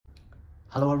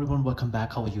Hello everyone, welcome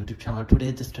back our YouTube channel.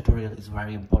 Today this tutorial is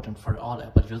very important for all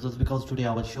Apple users because today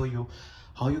I will show you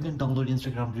how you can download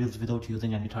Instagram Reels without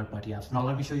using any third-party apps. Now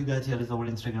let me show you guys. Here is our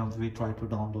Instagram. We try to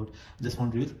download this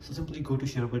one Reels. So simply go to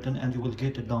share button and you will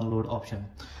get a download option.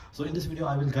 So in this video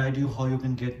I will guide you how you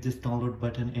can get this download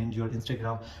button in your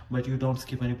Instagram, but you don't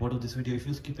skip any part of this video. If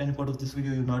you skip any part of this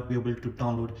video, you'll not be able to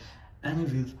download any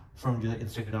Reels from your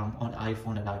Instagram on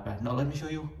iPhone and iPad. Now let me show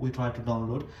you. We try to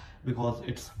download because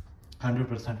it's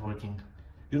 100% working.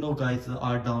 You know guys,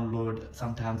 our download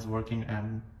sometimes working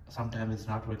and sometimes it's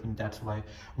not working. That's why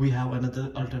we have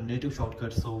another alternative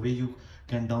shortcut, so where you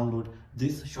can download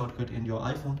this shortcut in your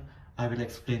iPhone. I will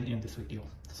explain in this video.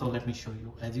 So let me show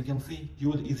you. As you can see, you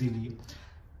will easily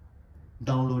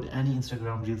download any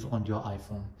Instagram Reels on your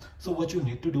iPhone. So what you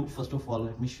need to do, first of all,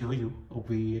 let me show you.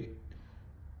 We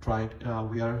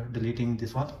are deleting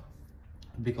this one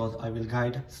because I will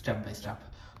guide step by step.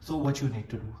 So what you need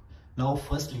to do now,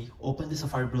 firstly, open the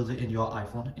Safari browser in your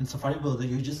iPhone. In Safari browser,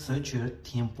 you just search your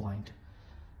theme point.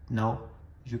 Now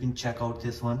you can check out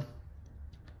this one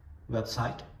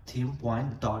website,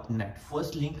 themepoint.net.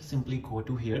 First link, simply go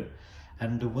to here,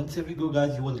 and once you go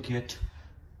guys, you will get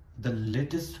the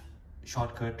latest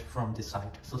shortcut from this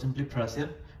site. So simply press here,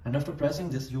 and after pressing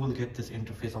this, you will get this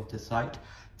interface of this site,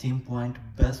 ThemePoint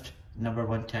best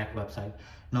 #1 tech website.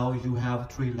 Now you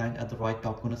have three lines at the right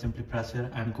top corner. Simply press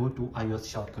here and go to iOS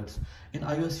shortcuts. In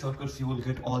iOS shortcuts, you will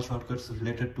get all shortcuts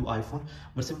related to iPhone,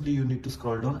 but simply you need to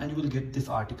scroll down and you will get this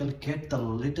article, get the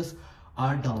latest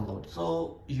R download.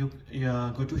 So you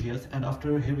go to here, and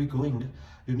after here we going,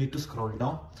 you need to scroll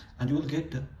down and you will get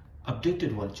the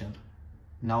updated version.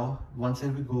 Now once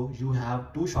here we go, you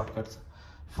have two shortcuts.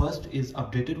 First is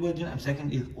updated version and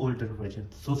second is older version.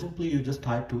 So simply you just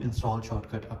type to install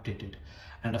shortcut updated,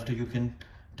 and after you can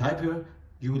type here,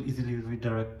 you will easily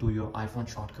redirect to your iPhone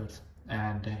shortcuts,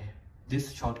 and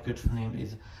this shortcut's name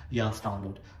is Yas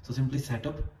download. So simply set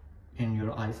up in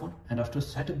your iPhone, and after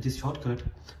set up this shortcut,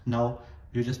 now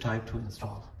you just type to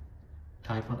install,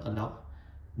 type on allow,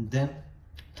 then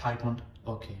type on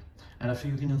OK, and after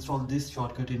you can install this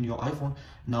shortcut in your iPhone.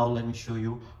 Now let me show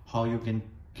you how you can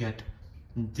get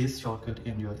this shortcut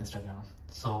in your Instagram.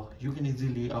 So you can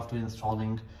easily, after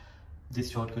installing this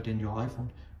shortcut in your iPhone,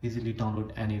 easily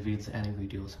download any Reels, any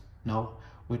videos. Now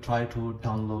we try to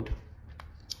download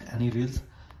any Reels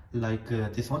like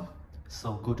this one.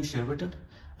 So go to share button,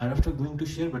 and after going to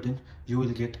share button, you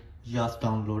will get Yas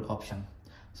download option.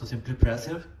 So simply press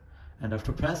here, and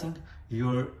after pressing,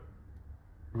 your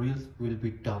Reels will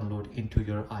be downloaded into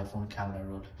your iPhone camera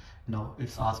roll. Now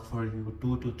it's asked for you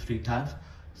 2 to 3 times,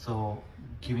 so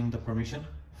giving the permission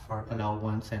for allow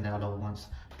once and allow once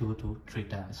 2 to 3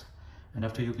 times, and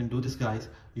after you can do this guys,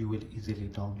 you will easily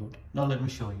download. Now let me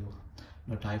show you.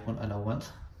 Now type on allow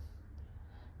once,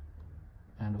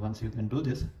 and once you can do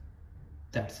this,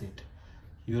 that's it,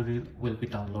 your Reel will be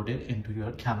downloaded into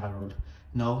your camera roll.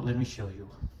 Now let me show you.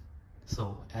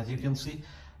 So as you can see,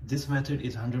 this method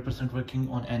is 100% working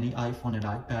on any iPhone and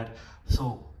iPad.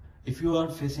 So if you are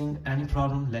facing any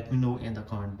problem, let me know in the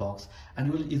comment box, and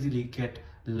you will easily get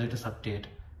the latest update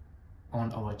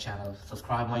on our channel.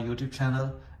 Subscribe my YouTube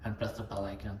channel and press the bell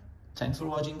icon. Thanks for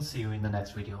watching. See you in the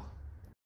next video.